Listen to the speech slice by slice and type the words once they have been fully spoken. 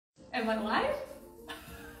Am I live?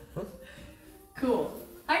 Cool.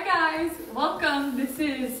 Hi guys, welcome. This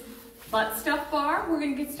is Butt Stuff Barre. We're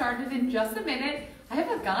gonna get started in just a minute. I have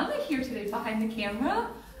Agana here today behind the camera.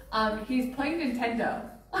 He's playing Nintendo.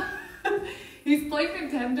 He's playing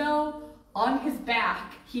Nintendo on his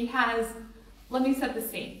back. He has, let me set the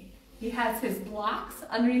scene. He has his blocks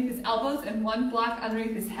underneath his elbows and one block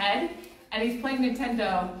underneath his head, and he's playing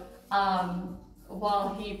Nintendo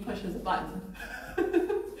while he pushes a button.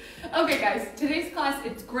 Okay guys, today's class,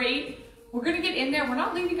 it's great. We're gonna get in there. We're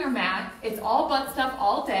not leaving our mat. It's all butt stuff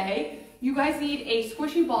all day. You guys need a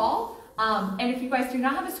squishy ball. And if you guys do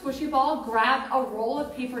not have a squishy ball, grab a roll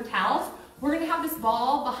of paper towels. We're gonna have this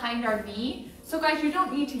ball behind our knee. So guys, you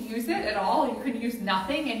don't need to use it at all. You can use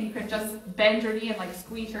nothing and you can just bend your knee and like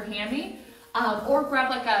squeeze your hammy. Or grab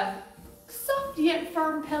like a soft yet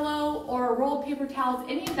firm pillow or a roll of paper towels.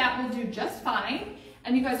 Any of that will do just fine.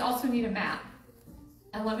 And you guys also need a mat.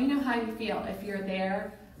 And let me know how you feel if you're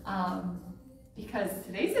there, because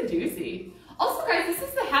today's a doozy. Also guys, this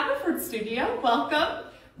is the Haverford studio. Welcome.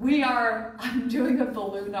 I'm doing a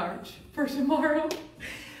balloon arch for tomorrow.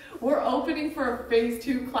 We're opening for phase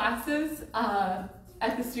 2 classes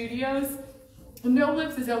at the studios. No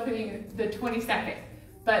Lips is opening the 22nd,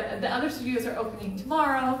 but the other studios are opening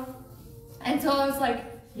tomorrow. And so I was like,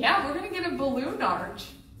 yeah, we're gonna get a balloon arch.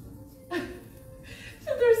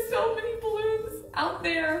 So there's so many balloons out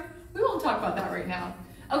there. We won't talk about that right now.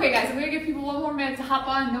 Okay guys, I'm gonna give people one more minute to hop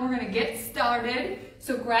on and then we're gonna get started.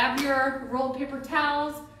 So grab your rolled paper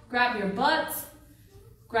towels, grab your butts,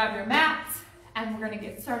 grab your mats, and we're gonna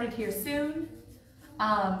get started here soon.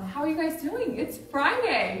 How are you guys doing? It's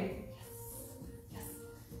Friday. Yes.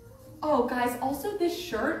 Oh guys, also this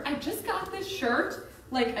shirt, I just got this shirt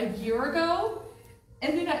like a year ago,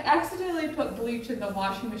 and then I accidentally put bleach in the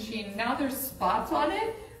washing machine. Now there's spots on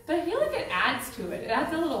it, but I feel like it adds to it. It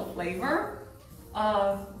adds a little flavor.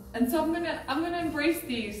 And so I'm gonna embrace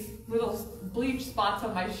these little bleach spots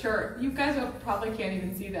on my shirt. You guys probably can't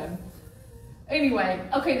even see them. Anyway,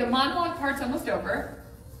 okay, the monologue part's almost over.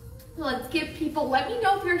 Let's give people, let me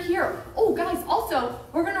know if you're here. Oh guys, also,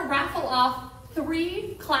 we're gonna raffle off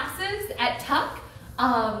 3 classes at Tuck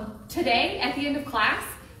today at the end of class.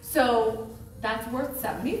 So that's worth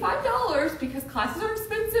 $75 because classes are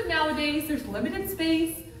expensive nowadays. There's limited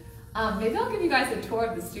space. Maybe I'll give you guys a tour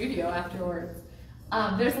of the studio afterwards.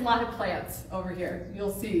 There's a lot of plants over here.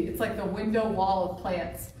 You'll see, it's like the window wall of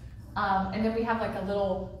plants. And then we have like a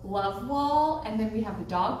little love wall, and then we have the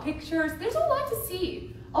dog pictures. There's a lot to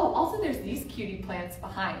see. Oh, also there's these cutie plants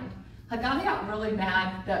behind. Hagami got really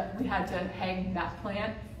mad that we had to hang that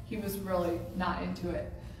plant. He was really not into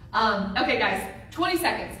it. Okay guys, 20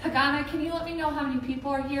 seconds. Hagana, can you let me know how many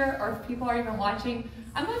people are here or if people are even watching?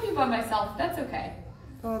 I might be by myself, that's okay.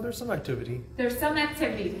 There's some activity. There's some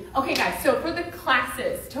activity. Okay guys, so for the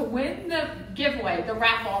classes, to win the giveaway, the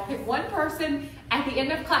raffle, I'll pick one person at the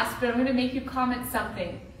end of class, but I'm gonna make you comment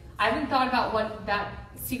something. I haven't thought about what that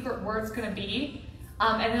secret word's gonna be,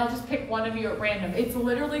 and then I'll just pick one of you at random. It's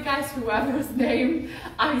literally, guys, whoever's name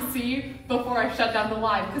I see before I shut down the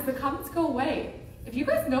live, because the comments go away. If you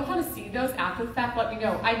guys know how to see those after the fact, let me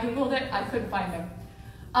know. I Googled it, I couldn't find them.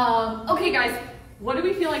 Okay guys, what do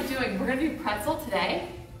we feel like doing? We're gonna do pretzel today.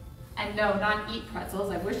 And no, not eat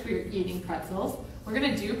pretzels. I wish we were eating pretzels. We're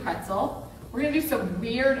gonna do pretzel. We're gonna do some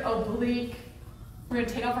weird oblique. We're gonna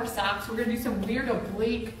take off our socks. We're gonna do some weird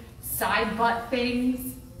oblique side butt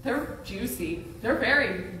things. They're juicy. They're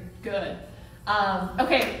very good.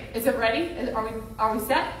 Okay, is it ready? Are we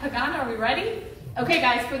set? Hagana, are we ready? Okay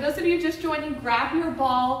guys, for those of you just joining, grab your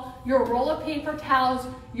ball, your roll of paper towels,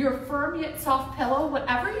 your firm yet soft pillow,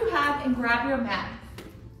 whatever you have, and grab your mat.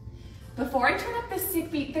 Before I turn up the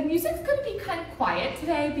sick beat, the music's gonna be kind of quiet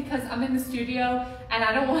today because I'm in the studio and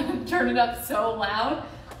I don't want to turn it up so loud.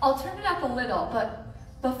 I'll turn it up a little, but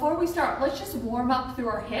before we start, let's just warm up through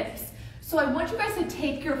our hips. So I want you guys to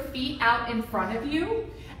take your feet out in front of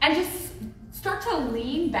you and just start to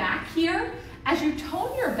lean back here as you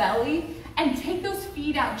tone your belly and take those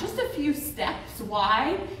feet out just a few steps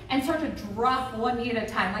wide and start to drop one knee at a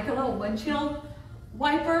time, like a little windshield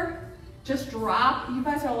wiper. Just drop. You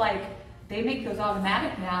guys are like, they make those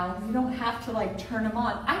automatic now. You don't have to like turn them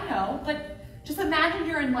on. I know, but just imagine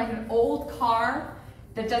you're in like an old car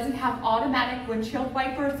that doesn't have automatic windshield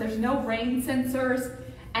wipers. There's no rain sensors,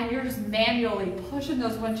 and you're just manually pushing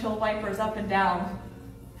those windshield wipers up and down.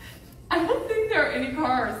 I don't think there are any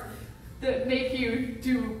cars that make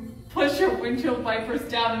you push your windshield wipers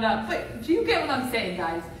down and up. But do you get what I'm saying,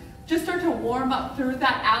 guys? Just start to warm up through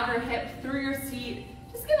that outer hip, through your seat.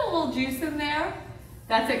 Just get a little juice in there.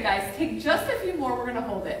 That's it, guys. Take just a few more. We're gonna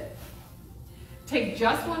hold it. Take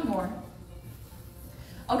just one more.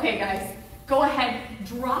 Okay, guys, go ahead,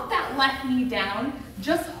 drop that left knee down.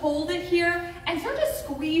 Just hold it here and start to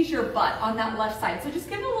squeeze your butt on that left side. So just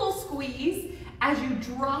give it a little squeeze as you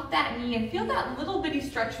drop that knee and feel that little bitty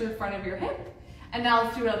stretch through the front of your hip. And now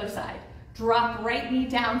let's do the other side. Drop right knee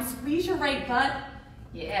down, squeeze your right butt.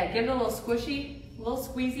 Yeah, give it a little squishy, a little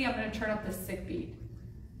squeezy. I'm gonna turn up the sick beat.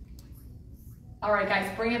 All right,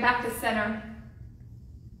 guys, bring it back to center.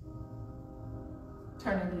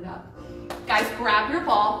 Turning it up. Guys, grab your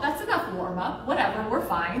ball. That's enough warm up, whatever, we're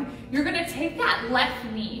fine. You're gonna take that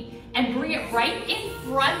left knee and bring it right in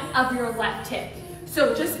front of your left hip.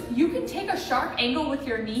 So just, you can take a sharp angle with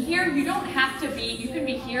your knee here. You don't have to be, you can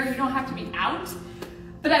be here, you don't have to be out.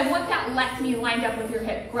 But I want that left knee lined up with your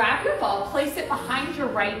hip. Grab your ball, place it behind your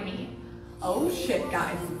right knee. Oh shit,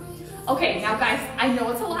 guys. Okay, now guys, I know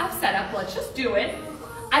it's a laugh setup, let's just do it.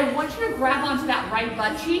 I want you to grab onto that right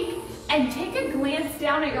butt cheek and take a glance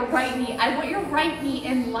down at your right knee. I want your right knee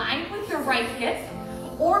in line with your right hip,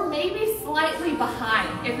 or maybe slightly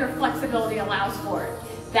behind if your flexibility allows for it.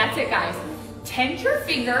 That's it, guys. Tense your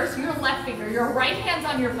fingers, your left finger, your right hand's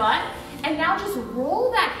on your butt, and now just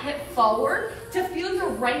roll that hip forward to feel your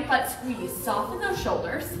right butt squeeze. Soften those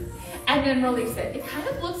shoulders, and then release it. It kind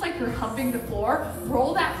of looks like you're humping the floor.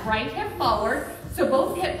 Roll that right hip forward, so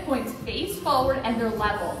both hip points face forward and they're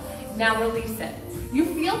level. Now release it. You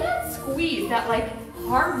feel that squeeze, that like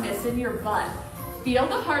hardness in your butt. Feel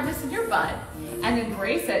the hardness in your butt and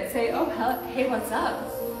embrace it. Say, oh, hey, what's up?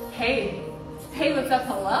 Hey, what's up,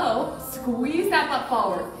 hello? Squeeze that butt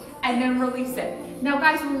forward and then release it. Now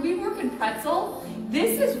guys, when we work in pretzel,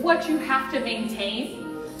 this is what you have to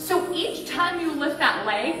maintain. So each time you lift that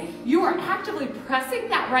leg, you are actively pressing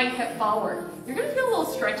that right hip forward. You're gonna feel a little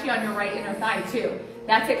stretchy on your right inner thigh too.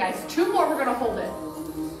 That's it, guys. 2 more, we're gonna hold it.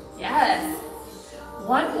 Yes.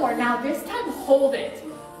 1 more. Now this time, hold it.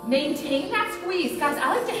 Maintain that squeeze. Guys,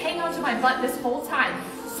 I like to hang on to my butt this whole time.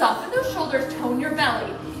 Soften those shoulders, tone your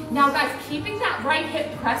belly. Now guys, keeping that right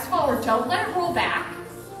hip pressed forward, don't let it roll back.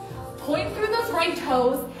 Point through those right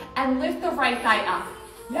toes and lift the right thigh up.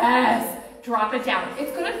 Yes. Drop it down.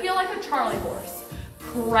 It's gonna feel like a Charlie horse.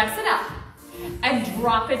 Press it up and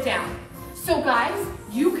drop it down. So guys,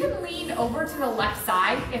 you can lean over to the left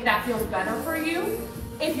side if that feels better for you.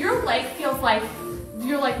 If your leg feels like,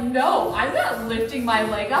 you're like, no, I'm not lifting my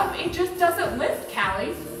leg up. It just doesn't lift,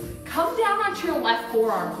 Callie. Come down onto your left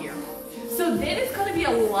forearm here. So then it's gonna be a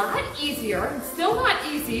lot easier. It's still not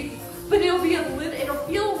easy, but it'll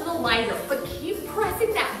feel a little lighter. But keep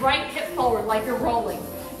pressing that right hip forward like you're rolling.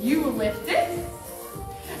 You lift it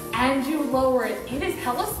and you lower it. It is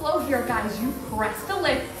hella slow here, guys. You press to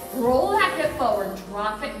lift, roll that hip forward,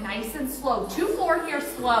 drop it nice and slow. 2 more here,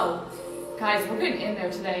 slow. Guys, we're getting in there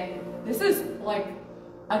today. This is like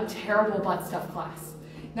a terrible butt stuff class.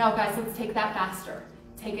 Now guys, let's take that faster.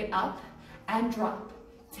 Take it up and drop.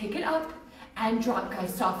 Take it up and drop.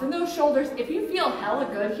 Guys, soften those shoulders. If you feel hella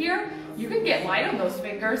good here, you can get light on those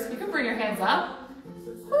fingers. You can bring your hands up.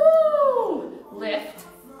 Woo! Lift,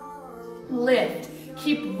 lift.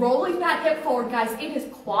 Keep rolling that hip forward, guys. It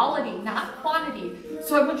is quality, not quantity.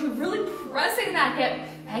 So I want you really pressing that hip.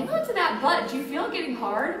 Hang on to that butt. Do you feel it getting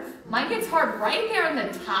hard? Mine gets hard right there in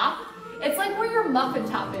the top. It's like where your muffin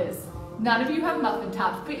top is. None of you have muffin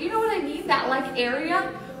tops, but you know what I mean? That like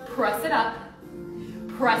area, press it up.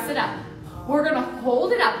 Press it up. We're gonna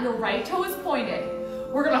hold it up. Your right toe is pointed.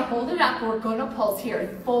 We're gonna hold it up. We're gonna pulse here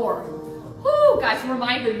in 4. Whoo, guys,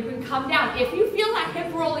 reminder, you can come down. If you feel that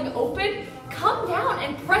hip rolling open, come down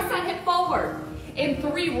and press that hip forward. In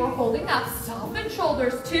 3, we're holding up. Soften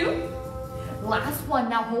shoulders. 2. Last one.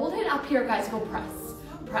 Now hold it up here, guys. Go press,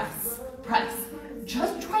 press, press.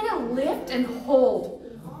 Just try to lift and hold.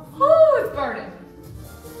 Oh, it's burning.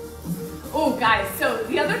 Oh, guys, so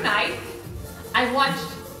the other night, I watched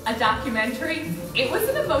a documentary. It was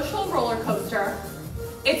an emotional roller coaster.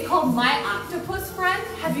 It's called My Octopus Friend.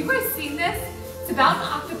 Have you guys seen this? It's about an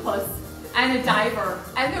octopus and a diver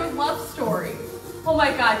and their love story. Oh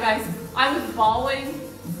my God, guys, I was bawling.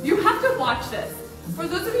 You have to watch this. For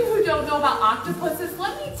those of you who don't know about octopuses,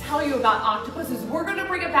 let me tell you about octopuses. We're gonna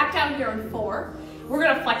bring it back down here in 4. We're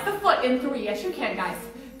gonna flex the foot in 3. Yes, you can, guys.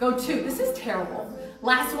 Go 2. This is terrible.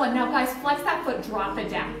 Last one. Now, guys, flex that foot, drop it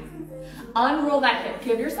down. Unroll that hip.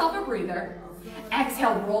 Give yourself a breather.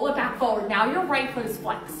 Exhale, roll it back forward. Now your right foot is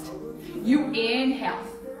flexed. You inhale.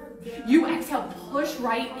 You exhale, push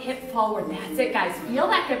right hip forward. That's it, guys. Feel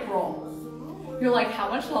that hip roll. You're like, how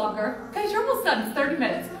much longer? Guys, you're almost done. It's 30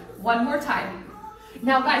 minutes. 1 more time.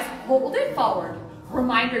 Now, guys, hold it forward.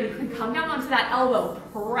 Reminder, you can come down onto that elbow.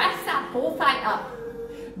 Press that whole thigh up.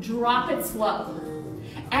 Drop it slow.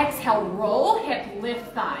 Exhale, roll hip,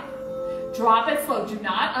 lift thigh. Drop it slow, do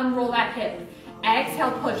not unroll that hip.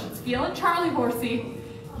 Exhale, push. It's feeling Charlie horsey.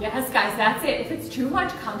 Yes, guys, that's it. If it's too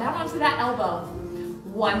much, come down onto that elbow.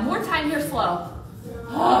 One more time here, slow.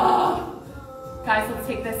 Guys, let's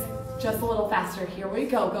take this just a little faster. Here we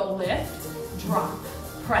go. Go lift, drop,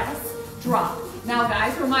 press, drop. Now,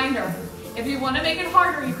 guys, reminder, if you want to make it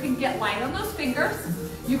harder, you can get light on those fingers.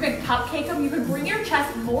 You can cupcake them. You can bring your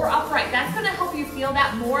chest more upright. That's going to help you feel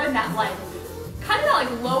that more in that like, kind of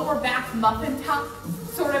like lower back muffin top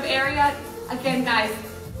sort of area. Again, guys,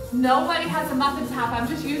 nobody has a muffin top. I'm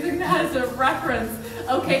just using that as a reference.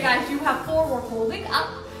 Okay, guys, you have 4. We're holding up.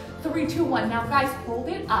 3, 2, 1. Now, guys, hold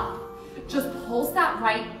it up. Just pulse that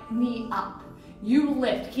right knee up. You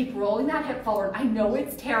lift. Keep rolling that hip forward. I know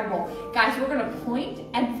it's terrible. Guys, we're going to point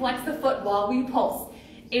and flex the foot while we pulse.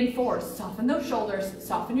 In 4, soften those shoulders,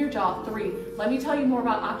 soften your jaw. 3, let me tell you more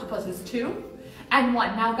about octopuses. 2 and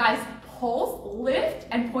 1. Now, guys, pulse, lift,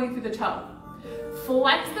 and point through the toe.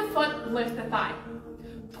 Flex the foot, lift the thigh.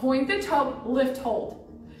 Point the toe, lift, hold.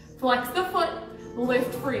 Flex the foot,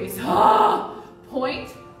 lift, freeze. Point,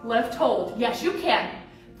 lift, hold. Yes, you can.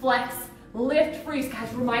 Flex, lift, freeze.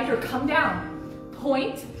 Guys, reminder, come down.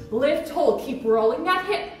 Point, lift, hold. Keep rolling that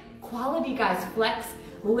hip. Quality, guys. Flex,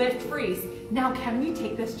 lift, freeze. Now, can we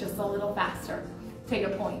take this just a little faster? Take a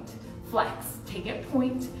point, flex. Take it,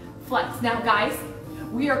 point, flex. Now, guys,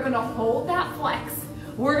 we are going to hold that flex.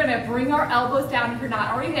 We're going to bring our elbows down if you're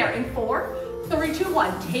not already there. In 4, 3, 2,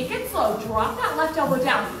 1. Take it slow. Drop that left elbow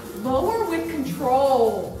down. Lower with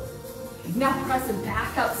control. Now press it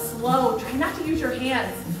back up slow. Try not to use your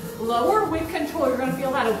hands. Lower with control. You're going to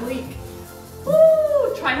feel that oblique.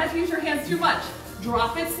 Woo! Try not to use your hands too much.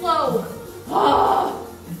 Drop it slow.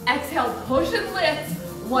 Exhale, push and lift.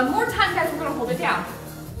 One more time, guys. We're going to hold it down.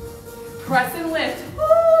 Press and lift.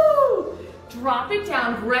 Woo! Drop it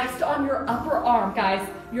down. Rest on your upper arm, guys.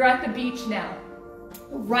 You're at the beach now.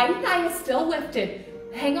 Right thigh is still lifted.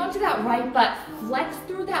 Hang on to that right butt. Flex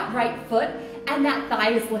through that right foot, and that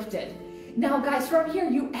thigh is lifted. Now, guys, from here,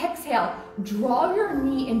 you exhale. Draw your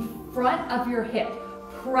knee in front of your hip.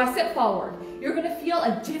 Press it forward. You're going to feel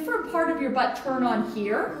a different part of your butt turn on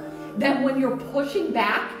here than when you're pushing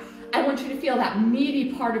back. I want you to feel that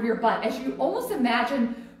meaty part of your butt as you almost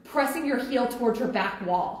imagine pressing your heel towards your back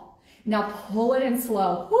wall. Now pull it in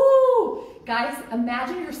slow. Woo! Guys,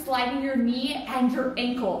 imagine you're sliding your knee and your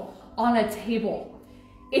ankle on a table.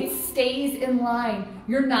 It stays in line.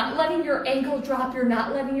 You're not letting your ankle drop. You're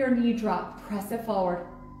not letting your knee drop. Press it forward.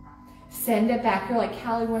 Send it back. You're like,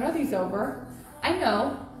 Callie, when are these over? I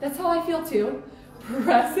know. That's how I feel too.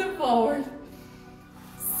 Press it forward.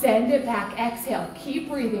 Send it back. Exhale. Keep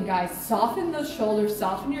breathing, guys. Soften those shoulders.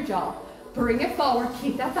 Soften your jaw. Bring it forward.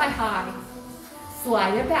 Keep that thigh high.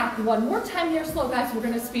 Slide it back. One more time here, slow, guys. We're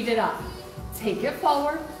going to speed it up. Take it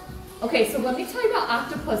forward. Okay, so let me tell you about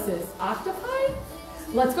octopuses. Octopi?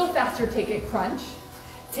 Let's go faster. Take it, crunch.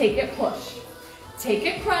 Take it, push. Take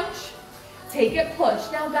it, crunch. Take it,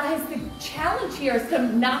 push. Now, guys, the challenge here is to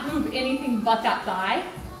not move anything but that thigh,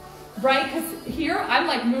 right? Because here, I'm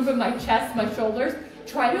like moving my chest, my shoulders.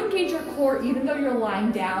 Try to engage your core even though you're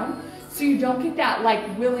lying down so you don't get that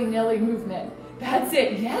like willy-nilly movement. That's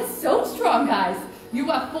it. Yes, so strong, guys. You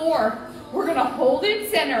have 4. We're going to hold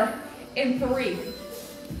it center in 3,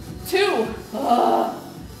 2.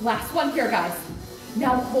 Last one here, guys.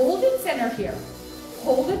 Now hold it center here.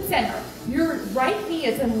 Hold it center. Your right knee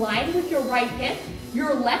is in line with your right hip.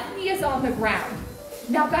 Your left knee is on the ground.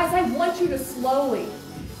 Now, guys, I want you to slowly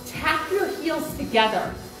tap your heels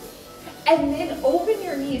together and then open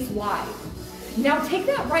your knees wide. Now take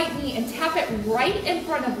that right knee and tap it right in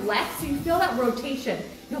front of left so you feel that rotation.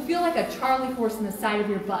 You'll feel like a Charlie horse in the side of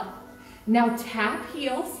your butt. Now tap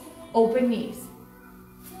heels, open knees.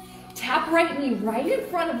 Tap right knee right in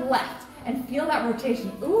front of left and feel that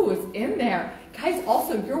rotation. Ooh, it's in there. Guys,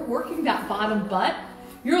 also, you're working that bottom butt.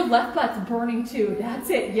 Your left butt's burning too. That's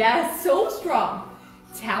it. Yes, so strong.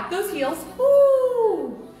 Tap those heels.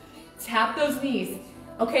 Woo! Tap those knees.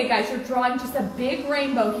 Okay, guys, you're drawing just a big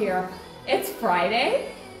rainbow here. It's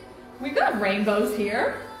Friday. We've got rainbows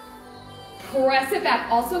here. Press it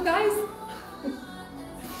back. Also, guys,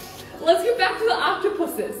 let's get back to the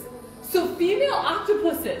octopuses. So female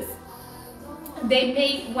octopuses, they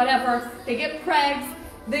mate whatever, they get pregs,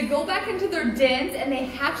 they go back into their dens and they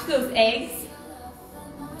hatch those eggs.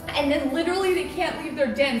 And then literally they can't leave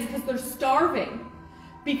their dens because they're starving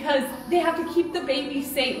because they have to keep the baby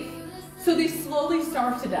safe. So they slowly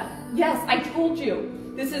starve to death. Yes, I told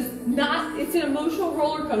you, this is not, it's an emotional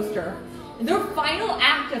roller coaster. Their final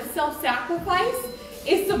act of self-sacrifice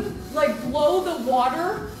is to like blow the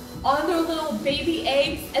water on their little baby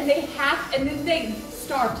eggs, and then they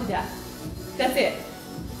starve to death. That's it.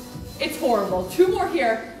 It's horrible. 2 more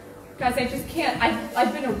here. Guys, I just can't.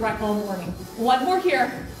 I've been a wreck all morning. 1 more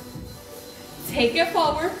here. Take it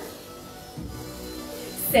forward.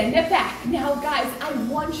 Send it back. Now, guys, I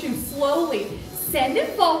want you slowly. Send it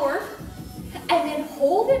forward, and then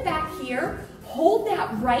hold it back here. Hold that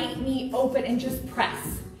right knee open and just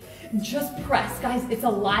press. Just press, guys. It's a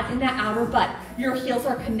lot in that outer butt. Your heels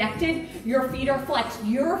are connected. Your feet are flexed.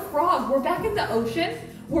 You're a frog. We're back in the ocean.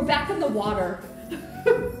 We're back in the water.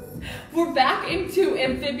 We're back into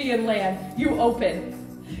amphibian land. You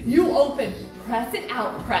open. You open. Press it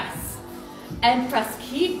out. Press. And press.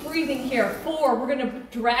 Keep breathing here. 4. We're going to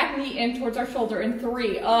drag knee in towards our shoulder. In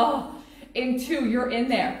 3. Oh. In 2. You're in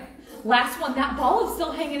there. Last one. That ball is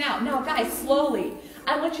still hanging out. Now, guys, slowly.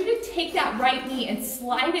 I want you to take that right knee and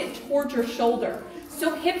slide it towards your shoulder.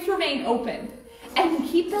 So hips remain open. And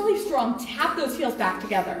keep belly strong. Tap those heels back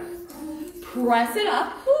together. Press it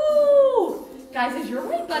up. Woo! Guys, is your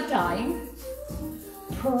right butt dying?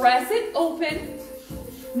 Press it open.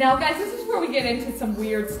 Now, guys, this is where we get into some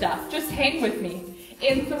weird stuff. Just hang with me.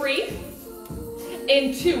 In 3,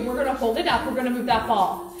 in 2, we're gonna hold it up. We're gonna move that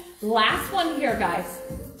ball. Last one here, guys.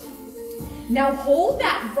 Now hold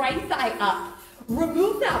that right thigh up.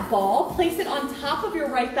 Remove that ball, place it on top of your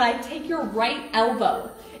right thigh, take your right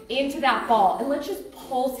elbow into that ball, and let's just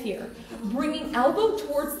pulse here. Bringing elbow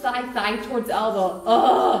towards thigh, thigh towards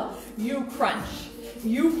elbow. You crunch,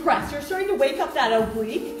 you press. You're starting to wake up that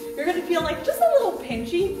oblique. You're gonna feel like just a little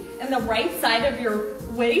pinchy in the right side of your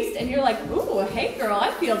waist, and you're like, ooh, hey girl,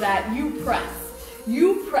 I feel that. You press,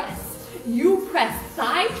 you press, you press.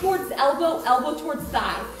 Thigh towards elbow, elbow towards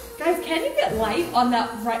thigh. Guys, can you get light on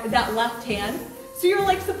that left hand? So you're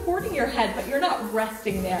like supporting your head, but you're not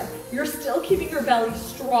resting there. You're still keeping your belly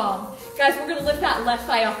strong. Guys, we're gonna lift that left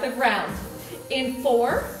thigh off the ground. In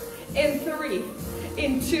 4, in 3,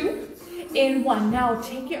 in 2, in 1. Now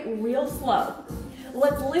take it real slow.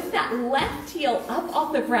 Let's lift that left heel up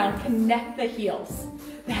off the ground, connect the heels.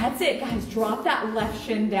 That's it, guys. Drop that left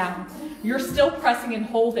shin down. You're still pressing and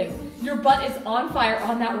holding. Your butt is on fire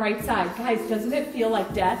on that right side. Guys, doesn't it feel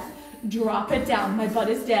like death? Drop it down. My butt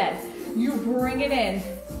is dead. You bring it in.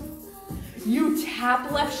 You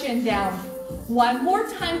tap left shin down. 1 more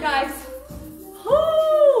time, guys.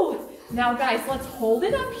 Woo! Now, guys, let's hold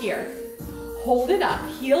it up here. Hold it up.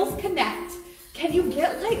 Heels connect. Can you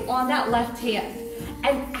get light on that left hand?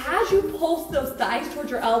 And as you pulse those thighs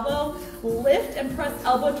towards your elbow, lift and press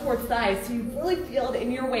elbow towards thighs so you really feel it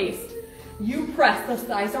in your waist. You press. Those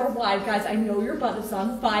thighs are wide. Guys, I know your butt is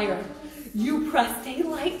on fire. You press. Stay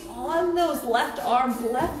light on those left arms,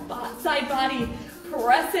 left side body.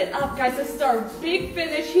 Press it up, guys. This is our big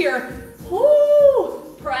finish here.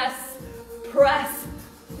 Woo! Press, press,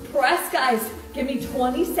 press, guys. Give me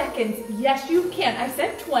 20 seconds. Yes, you can. I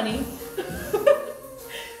said 20.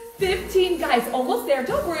 15, guys. Almost there.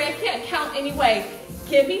 Don't worry, I can't count anyway.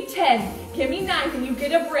 Give me 10. Give me 9. Then you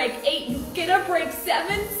get a break. 8. You get a break.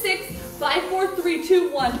 7, 6, 5, 4, 3,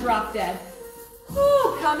 2, 1. Drop dead.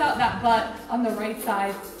 Oh, pound out that butt on the right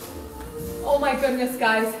side. Oh my goodness,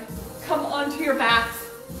 guys. Come onto your backs.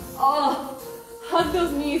 Oh, hug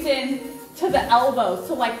those knees in to the elbows.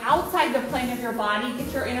 So like outside the plane of your body,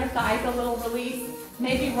 get your inner thighs a little released.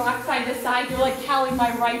 Maybe rock side to side. You're like, Callie,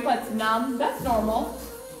 my right butt's numb. That's normal.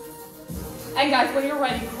 And guys, when you're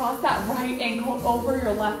ready, cross that right ankle over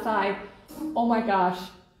your left thigh. Oh my gosh.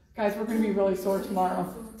 Guys, we're gonna be really sore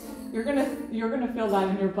tomorrow. You're gonna feel that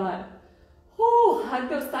in your butt. Whew, hug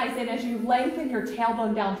those thighs in as you lengthen your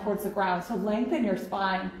tailbone down towards the ground. So lengthen your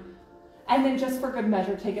spine. And then just for good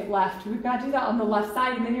measure, take it left. We've got to do that on the left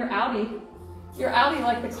side, and then you're outie. You're outie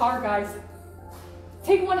like the car, guys.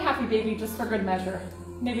 Take one happy baby just for good measure.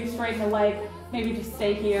 Maybe straighten the leg, maybe just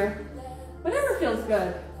stay here. Whatever feels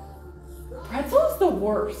good. Pretzel is the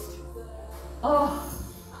worst. Oh.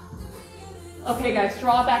 Okay, guys,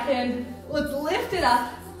 draw back in. Let's lift it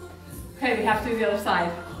up. Okay, we have to do the other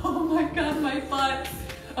side. Oh my God, my butt.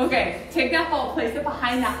 Okay, take that ball, place it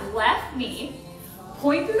behind that left knee.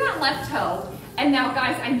 Point through that left toe. And now,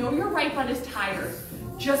 guys, I know your right butt is tired.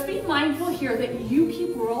 Just be mindful here that you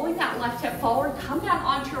keep rolling that left hip forward. Come down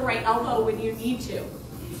onto your right elbow when you need to.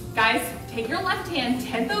 Guys, take your left hand,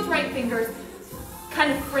 tent those right fingers,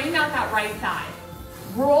 kind of frame out that right thigh.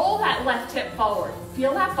 Roll that left hip forward.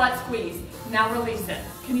 Feel that butt squeeze. Now release it.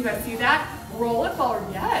 Can you guys see that? Roll it forward.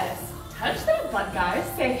 Yes. Touch that butt, guys.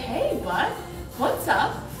 Say, hey, butt. What's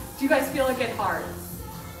up? Do you guys feel it get hard?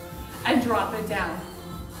 And drop it down.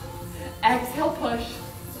 Exhale, push.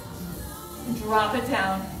 Drop it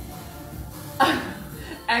down.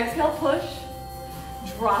 Exhale, push.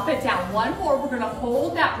 Drop it down. One more. We're gonna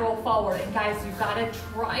hold that roll forward. And guys, you've gotta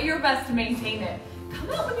try your best to maintain it. Come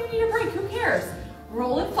out when you need a break, who cares?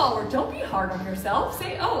 Roll it forward. Don't be hard on yourself.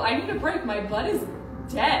 Say, oh, I need a break. My butt is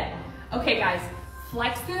dead. Okay, guys,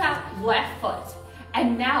 flex through that left foot.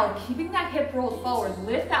 And now, keeping that hip rolled forward,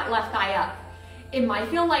 lift that left thigh up. It might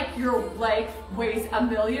feel like your leg weighs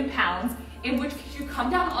 1,000,000 pounds, in which case you come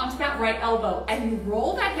down onto that right elbow and you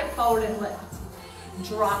roll that hip forward and lift.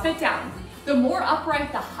 Drop it down. The more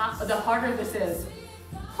upright, the harder this is.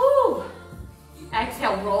 Whew.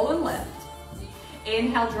 Exhale, roll and lift.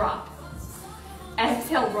 Inhale, drop.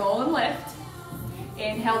 Exhale, roll and lift.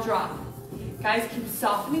 Inhale, drop. Guys, keep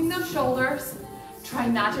softening those shoulders. Try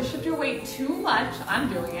not to shift your weight too much.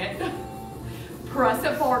 I'm doing it. Press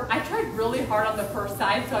it forward. I tried really hard on the first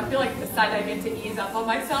side, so I feel like this side I get to ease up on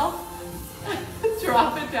myself.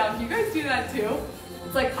 Drop it down. Do you guys do that too?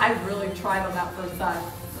 It's like I really tried on that first side.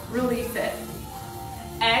 Release it.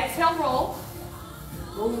 Exhale, roll.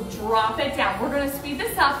 We'll drop it down. We're gonna speed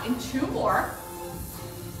this up in 2 more.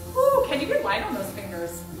 Woo, can you get light on those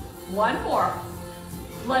fingers? 1 more.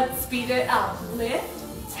 Let's speed it up.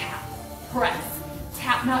 Lift, tap, press,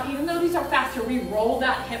 tap. Now, even though these are faster, we roll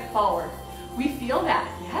that hip forward. We feel that.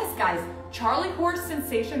 Yes, guys. Charlie horse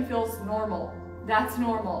sensation feels normal. That's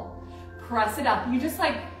normal. Press it up. You just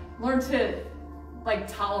like learn to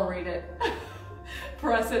like tolerate it.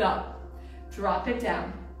 Press it up. Drop it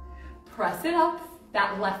down. Press it up.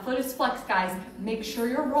 That left foot is flexed, guys. Make sure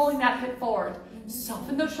you're rolling that hip forward.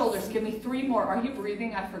 Soften those shoulders. Give me 3 more. Are you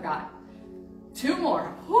breathing? I forgot. 2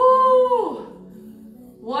 more. Woo!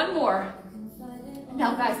 1 more.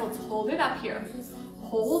 Now, guys, let's hold it up here.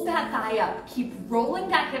 Hold that thigh up. Keep rolling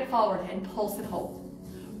that hip forward and pulse and hold.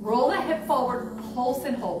 Roll that hip forward, pulse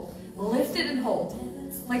and hold. Lift it and hold.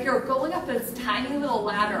 Like you're going up this tiny little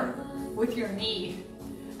ladder with your knee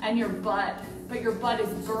and your butt, but your butt is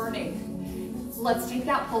burning. Let's take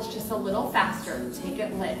that pulse just a little faster. Take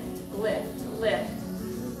it, lift, lift, lift,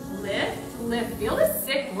 lift, lift. Feel this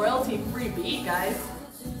sick royalty-free beat, guys.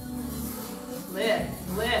 Lift,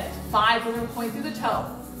 lift. 5, we're gonna point through the toe.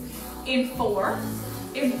 In 4,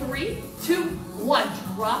 in 3, 2, 1.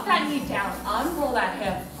 Drop that knee down, unroll that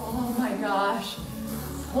hip. Oh my gosh.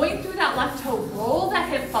 Point through that left toe, roll that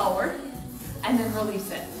hip forward, and then release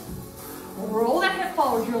it. Roll that hip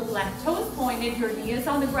forward, your left toe is pointed, your knee is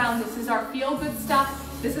on the ground. This is our feel-good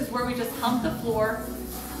stuff. This is where we just hump the floor.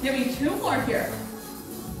 Give me 2 more here.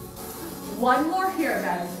 1 more here,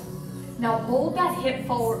 guys. Now hold that hip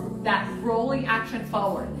forward, that rolling action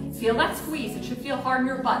forward. Feel that squeeze. It should feel hard in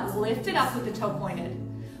your butt. Lift it up with the toe pointed.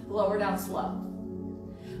 Lower down slow.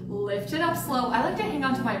 Lift it up slow. I like to hang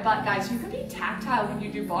on to my butt, guys. You can be tactile when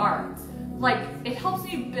you do bar. Like, it helps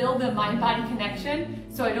me build a mind-body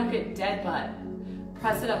connection so I don't get dead butt.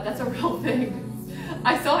 Press it up. That's a real thing.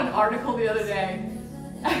 I saw an article the other day.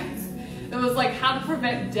 It was like how to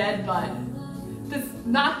prevent dead butt. That's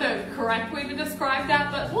not the correct way to describe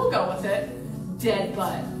that, but we'll go with it. Dead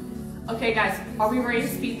butt. Okay, guys, are we ready to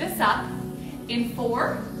speed this up? In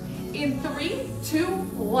 4, in 3, 2,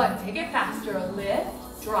 1. Take it faster.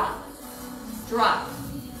 Lift, drop, drop.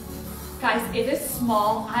 Guys, it is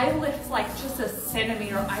small. I lift like just a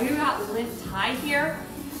centimeter. I do not lift high here.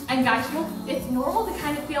 And guys, it's normal to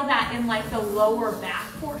kind of feel that in like the lower back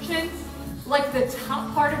portion, like the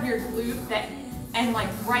top part of your glute and like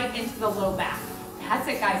right into the low back. That's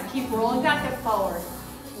it, guys. Keep rolling that hip forward.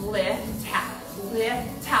 Lift, tap,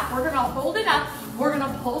 lift, tap. We're gonna hold it up. We're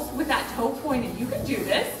gonna pulse with that toe pointed. You can do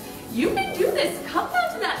this. You can do this. Come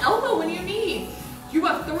down to that elbow when you need. You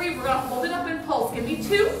have 3. We're gonna hold it up and pulse. Give me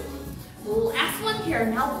 2. Last one here.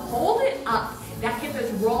 Now hold it up. That hip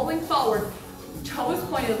is rolling forward. Toe is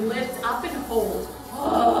pointed. Lift up and hold.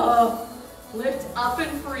 Oh. Lift up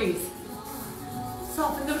and freeze.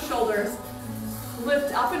 Soften those shoulders.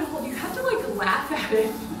 Lift up and hold. You have to like laugh at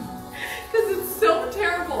it because it's so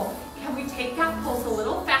terrible. Can we take that pulse a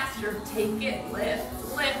little faster? Take it,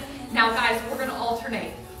 lift, lift. Now guys, we're gonna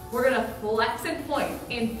alternate. We're gonna flex and point.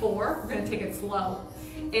 In 4, we're gonna take it slow.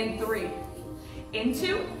 In 3, in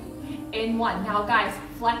 2, in 1. Now guys,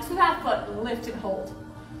 flex with that foot, lift and hold.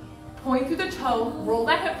 Point through the toe, roll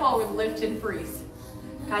that hip forward, lift and freeze.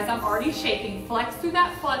 Guys, I'm already shaking. Flex through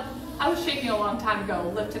that foot. I was shaking a long time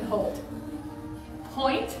ago. Lift and hold.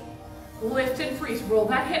 Point, lift and freeze. Roll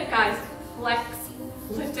that hip, guys. Flex,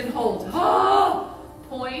 lift and hold. Oh!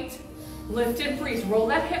 Point, lift and freeze. Roll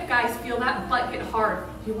that hip, guys. Feel that butt get hard.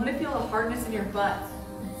 You want to feel a hardness in your butt.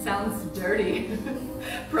 Sounds dirty.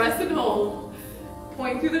 Press and hold.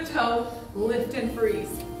 Point through the toe, lift and freeze.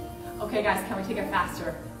 Okay, guys, can we take it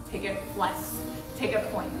faster? Take it flex. Take it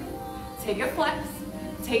point. Take it flex.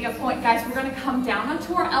 Take a point. Guys, we're gonna come down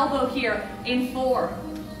onto our elbow here in 4.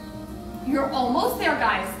 You're almost there,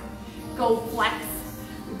 guys. Go flex,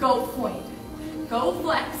 go point. Go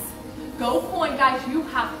flex, go point. Guys, you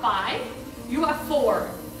have 5, you have 4,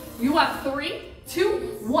 you have 3,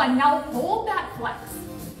 2, 1. Now hold that flex.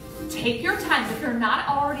 Take your time. If you're not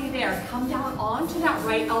already there, come down onto that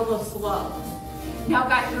right elbow slow. Now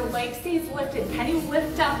guys, your leg stays lifted. Can you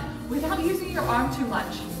lift up without using your arm too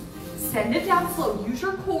much? Send it down slow. Use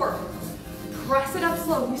your core. Press it up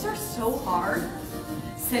slow. These are so hard.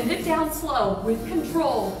 Send it down slow with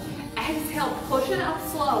control. Exhale, push it up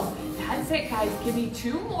slow. That's it, guys. Give me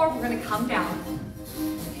 2 more. We're gonna come down.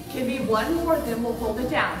 Give me 1 more, then we'll hold it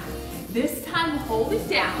down. This time, hold it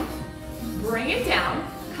down. Bring it down.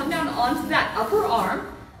 Come down onto that upper arm.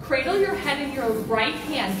 Cradle your head in your right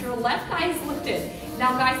hand. Your left thigh is lifted.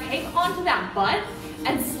 Now, guys, hang onto that butt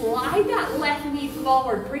and slide that left knee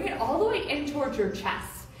forward. Bring it all the way in towards your chest.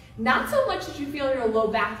 Not so much that you feel your low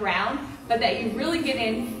back round, but that you really get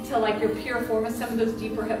into like your piriformis, some of those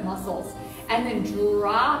deeper hip muscles. And then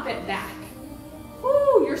drop it back.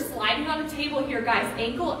 Woo, you're sliding on a table here, guys.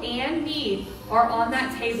 Ankle and knee are on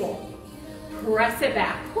that table. Press it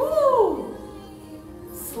back. Woo.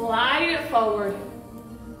 Slide it forward.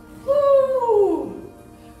 Woo.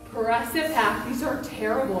 Press it back. These are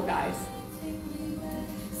terrible, guys.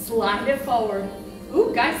 Slide it forward.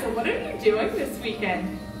 Ooh, guys, so what are you doing this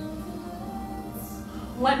weekend?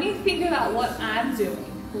 Let me think about what I'm doing.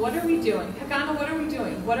 What are we doing? Hagana, what are we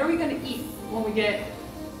doing? What are we gonna eat when we get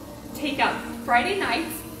takeout? Friday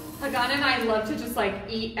nights, Hagana and I love to just like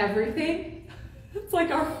eat everything. It's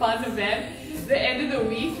like our fun event. The end of the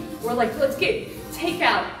week, we're like, let's get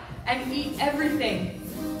takeout and eat everything.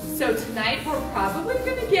 So tonight we're probably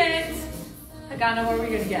gonna get, Hagana, what are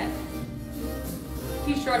we gonna get?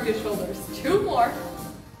 He shrugged his shoulders. 2 more.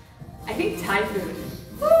 I think Thai food.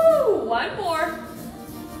 Woo, 1 more.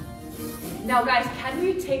 Now guys, can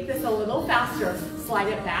we take this a little faster? Slide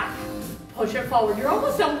it back, push it forward. You're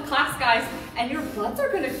almost done with class, guys, and your butts are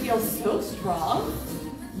gonna feel so strong.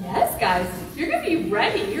 Yes, guys, you're gonna be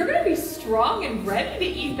ready. You're gonna be strong and ready to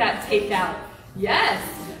eat that takeout. Yes,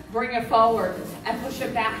 bring it forward and push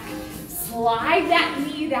it back. Slide that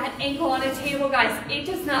knee, that ankle on a table, guys. It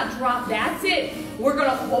does not drop, that's it. We're gonna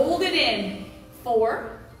hold it in.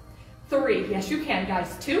 4, 3, yes you can,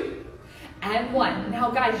 guys. 2, and 1. Now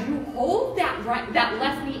guys, you hold that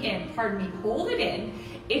left knee in, pardon me, hold it in.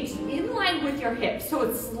 It's in line with your hips, so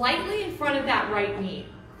it's slightly in front of that right knee.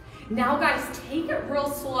 Now guys, take it real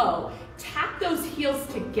slow. Tap those heels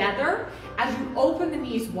together as you open the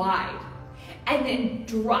knees wide. And then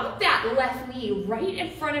drop that left knee right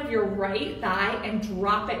in front of your right thigh and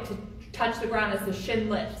drop it to touch the ground as the shin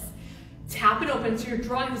lifts. Tap it open so you're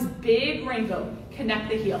drawing this big rainbow. Connect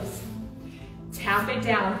the heels. Tap it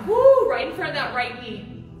down, woo, right in front of that right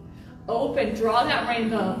knee. Open, draw that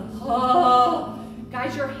rainbow. Oh.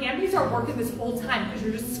 Guys, your hammies are working this whole time because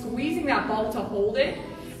you're just squeezing that ball to hold it.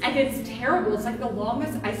 And it's terrible, it's like the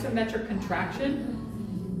longest isometric contraction.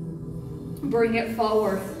 Bring it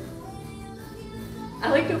forward. I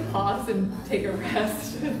like to pause and take a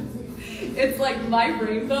rest. It's like my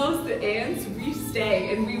rainbows, the ants, we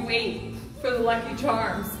stay and we wait for the lucky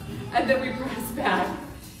charms. And then we press back.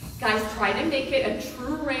 Guys, try to make it a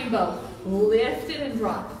true rainbow. Lift it and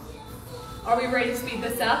drop. Are we ready to speed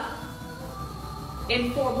this up?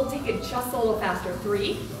 In 4, we'll take it just a little faster.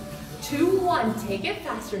 3, 2, 1. Take it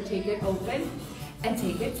faster. Take it open and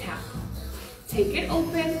take it tap. Take it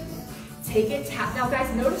open, take it tap. Now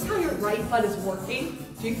guys, notice how your right butt is working.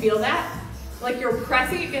 Do you feel that? Like you're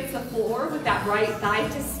pressing against the floor with that right thigh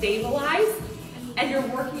to stabilize, and you're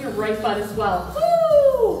working your right butt as well.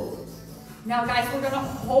 Woo! Now guys, we're gonna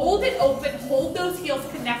hold it open, hold those heels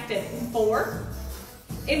connected. In 4,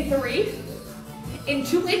 in 3, in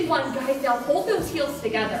 2, in 1. Guys, now hold those heels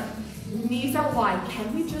together. Knees are wide.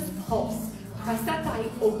 Can we just pulse? Press that thigh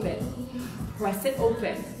open. Press it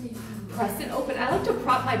open. Press it open. I like to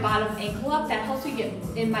prop my bottom ankle up. That helps me get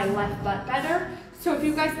in my left butt better. So if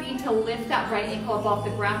you guys need to lift that right ankle up off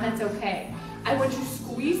the ground, that's okay. I want you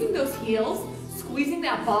squeezing those heels, squeezing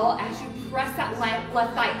that ball as you press that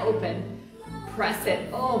left thigh open. Press it.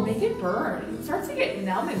 Oh, make it burn. It starts to get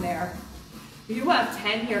numb in there. You have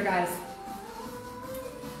 10 here, guys.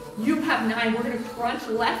 You have 9. We're going to crunch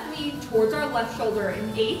left knee towards our left shoulder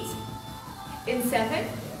in 8, in 7,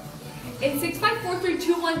 in 6, 5, 4, 3,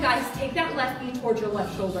 2, 1. Guys, take that left knee towards your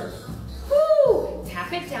left shoulder. Woo!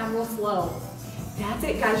 Tap it down real slow. That's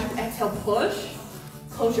it, guys. You exhale, push.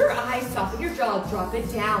 Close your eyes, soften your jaw, drop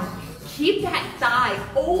it down. Keep that thigh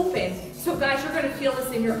open. So guys, you're going to feel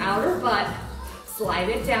this in your outer butt. Slide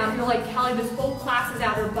it down. You're like, Kelly, this whole class is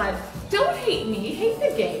outer butt. Don't hate me, hate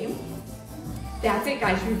the game. That's it,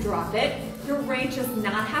 guys, you drop it. Your range does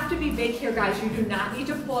not have to be big here, guys. You do not need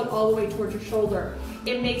to pull it all the way towards your shoulder.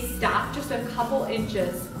 It may stop just a couple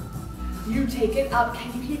inches. You take it up.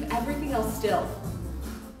 Can you keep everything else still?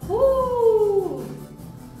 Woo!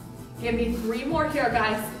 Give me 3 more here,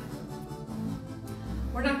 guys.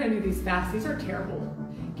 We're not gonna do these fast. These are terrible.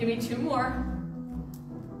 Give me 2 more.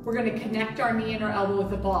 We're gonna connect our knee and our elbow with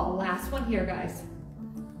the ball. Last one here, guys.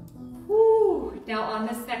 Woo! Now on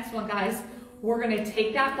this next one, guys, we're gonna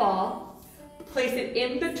take that ball, place it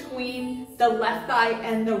in between the left thigh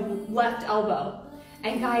and the left elbow.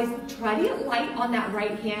 And guys, try to get light on that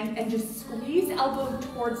right hand and just squeeze elbow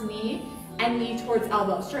towards knee and knee towards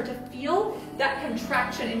elbow. Start to feel that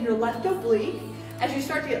contraction in your left oblique as you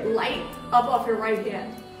start to get light up off your right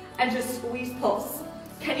hand and just squeeze, pulse.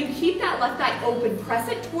 Can you keep that left thigh open? Press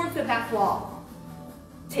it towards the back wall.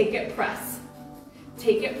 Take it, press.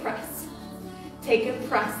 Take it, press. Take it,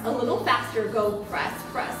 press. A little faster. Go press,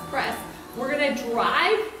 press, press. We're gonna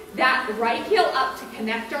drive that right heel up to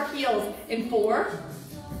connect our heels in 4.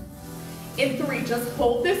 In 3, just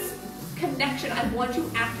hold this connection. I want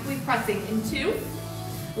you actively pressing in 2.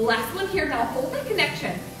 Last one here. Now hold that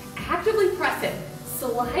connection. Actively press it.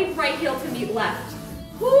 Slide right heel to meet left.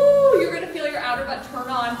 Woo! You're gonna feel your outer butt turn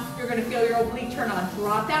on. You're gonna feel your oblique turn on.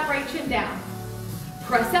 Drop that right shin down.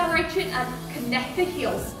 Press that right shin up. Connect the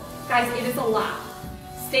heels. Guys, it is a lot.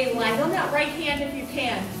 Stay light on that right hand if you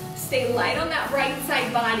can. Stay light on that right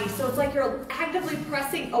side body. So it's like you're actively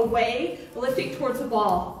pressing away, lifting towards the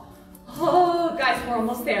ball. Oh, guys, we're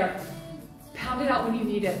almost there. Pound it out when you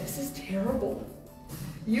need it. This is terrible.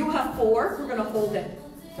 You have 4, we're gonna hold it.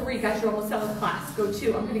 3, guys, you're almost done with class. Go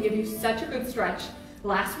 2, I'm gonna give you such a good stretch.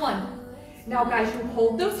 Last one. Now, guys, you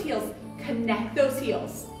hold those heels, connect those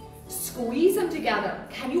heels. Squeeze them together.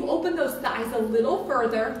 Can you open those thighs a little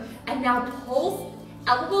further? And now pulse,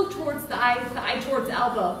 elbow towards thigh, thigh towards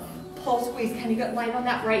elbow. Pull, squeeze. Can you get light on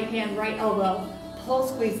that right hand, right elbow? Pull,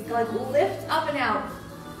 squeeze. Like lift up and out.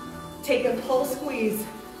 Take a pull, squeeze.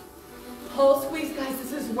 Pull, squeeze, guys.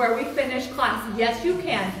 This is where we finish class. Yes, you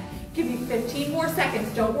can. Give me 15 more seconds.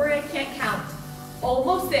 Don't worry, I can't count.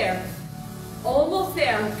 Almost there. Almost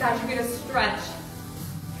there. Guys, you're gonna stretch.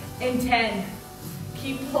 In 10.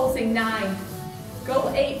 Keep pulsing. 9. Go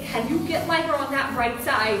 8. Can you get lighter on that right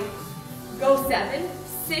side? Go 7,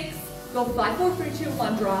 6, go 5, 4, 3, 2,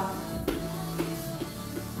 1, drop.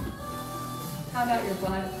 Pound out your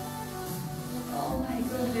butt. Oh my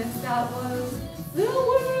goodness, that was the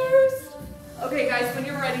worst. Okay guys, when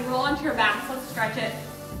you're ready, roll onto your backs. Let's stretch it.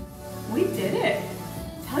 We did it.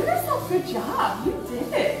 Tell yourself good job. You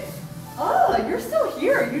did it. Oh, you're still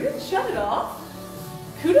here. You didn't shut it off.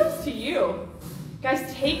 Kudos to you.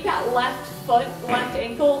 Guys, take that left foot, left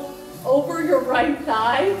ankle over your right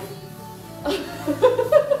thigh.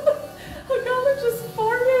 Agala just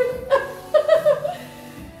farted.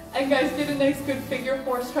 And guys, get a nice good figure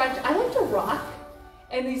 4 stretch. I like to rock.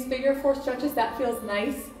 And these figure 4 stretches, that feels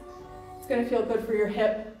nice. It's gonna feel good for your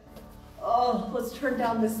hip. Oh, let's turn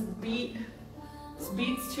down this beat. This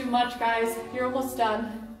beat's too much, guys. You're almost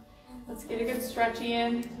done. Let's get a good stretchy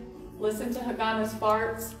in. Listen to Hagana's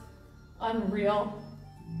farts. Unreal.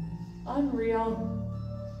 Unreal.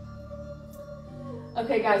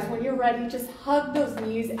 Okay guys, when you're ready, just hug those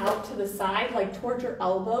knees out to the side, like towards your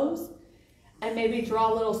elbows, and maybe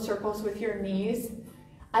draw little circles with your knees.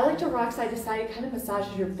 I like to rock side to side. It kind of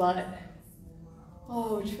massages your butt.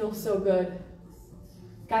 Oh, which feels so good.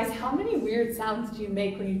 Guys, how many weird sounds do you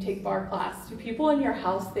make when you take barre class? Do people in your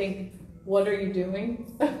house think, what are you doing?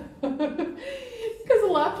 Because a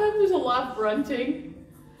lot of times there's a lot of grunting,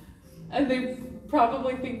 and they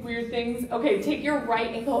probably think weird things. Okay, take your right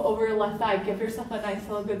ankle over your left thigh. Give yourself a nice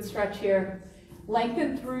little good stretch here.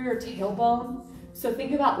 Lengthen through your tailbone. So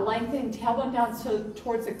think about lengthening tailbone down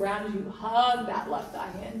towards the ground as you hug that left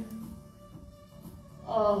thigh in.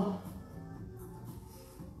 Oh.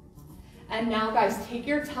 And now guys, take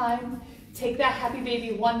your time. Take that happy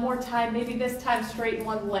baby one more time. Maybe this time straighten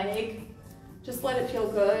one leg. Just let it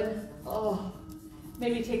feel good. Oh.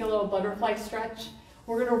 Maybe take a little butterfly stretch.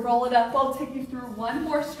 We're gonna roll it up. I'll take you through one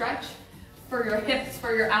more stretch for your hips,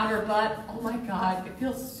 for your outer butt. Oh my God, it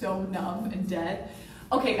feels so numb and dead.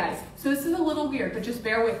 Okay guys, so this is a little weird, but just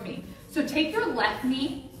bear with me. So take your left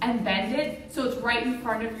knee and bend it so it's right in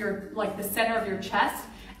front of your, like the center of your chest,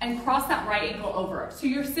 and cross that right ankle over. So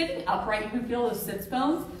you're sitting upright, you can feel those sits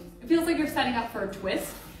bones. It feels like you're setting up for a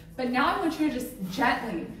twist, but now I want you to just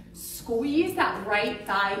gently squeeze that right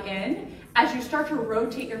thigh in as you start to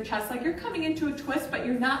rotate your chest, like you're coming into a twist, but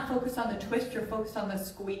you're not focused on the twist, you're focused on the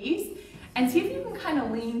squeeze. And see if you can kind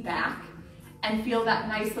of lean back and feel that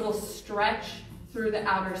nice little stretch through the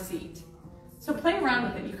outer seat. So play around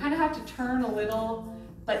with it. You kind of have to turn a little,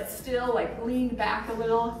 but still like lean back a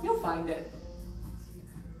little. You'll find it.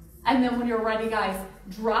 And then when you're ready, guys,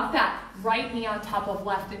 drop that right knee on top of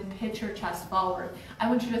left and pitch your chest forward. I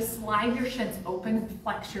want you to slide your shins open and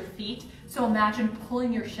flex your feet. So imagine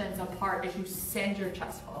pulling your shins apart as you send your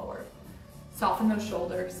chest forward. Soften those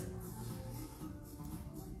shoulders.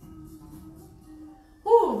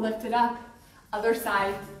 Ooh, lift it up. Other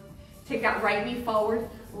side. Take that right knee forward.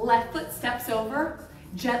 Left foot steps over.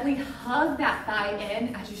 Gently hug that thigh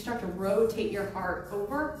in as you start to rotate your heart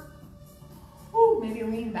over. Ooh, maybe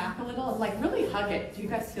lean back a little. Like really hug it. Do you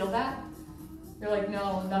guys feel that? You're like,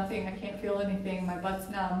 no, nothing. I can't feel anything. My butt's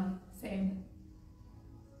numb. Same.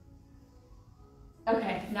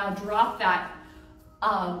 Okay, now drop that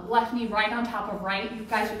left knee right on top of right. You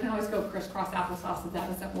guys, you can always go crisscross applesauce if that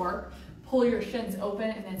doesn't work. Pull your shins open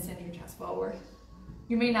and then send your chest forward.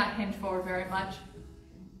 You may not hinge forward very much.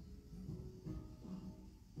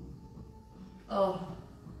 Oh,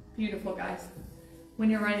 beautiful, guys. When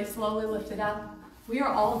you're ready, slowly lift it up. We are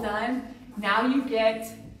all done. Now you get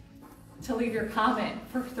to leave your comment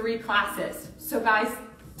for 3 classes. So guys,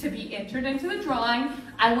 to be entered into the drawing,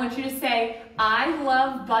 I want you to say, I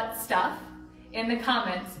love butt stuff in the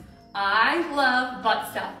comments. I love butt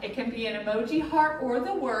stuff. It can be an emoji heart or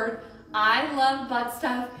the word, I love butt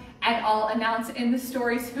stuff, and I'll announce in the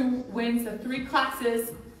stories who wins the 3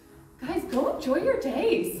 classes. Guys, go enjoy your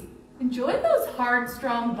days. Enjoy those hard,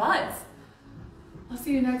 strong butts. I'll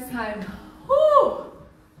see you next time. Woo!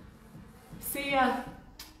 See ya.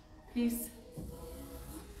 Peace.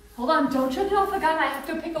 Hold on, don't shut it off again. I have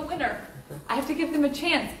to pick a winner. I have to give them a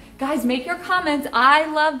chance. Guys, make your comments. I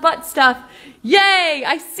love butt stuff. Yay!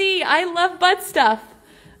 I see. I love butt stuff.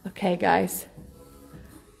 Okay, guys.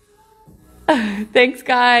 Thanks,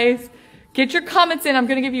 guys. Get your comments in. I'm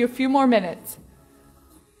going to give you a few more minutes.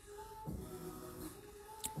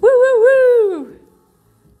 Woo, woo,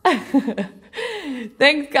 woo.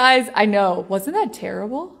 Thanks, guys. I know. Wasn't that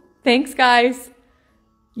terrible? Thanks, guys.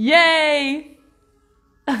 Yay.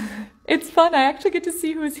 It's fun. I actually get to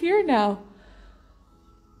see who's here now.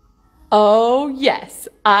 Oh, yes.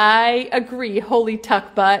 I agree. Holy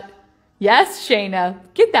tuck butt. Yes, Shayna.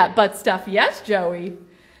 Get that butt stuff. Yes, Joey.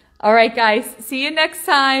 All right, guys. See you next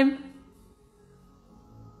time.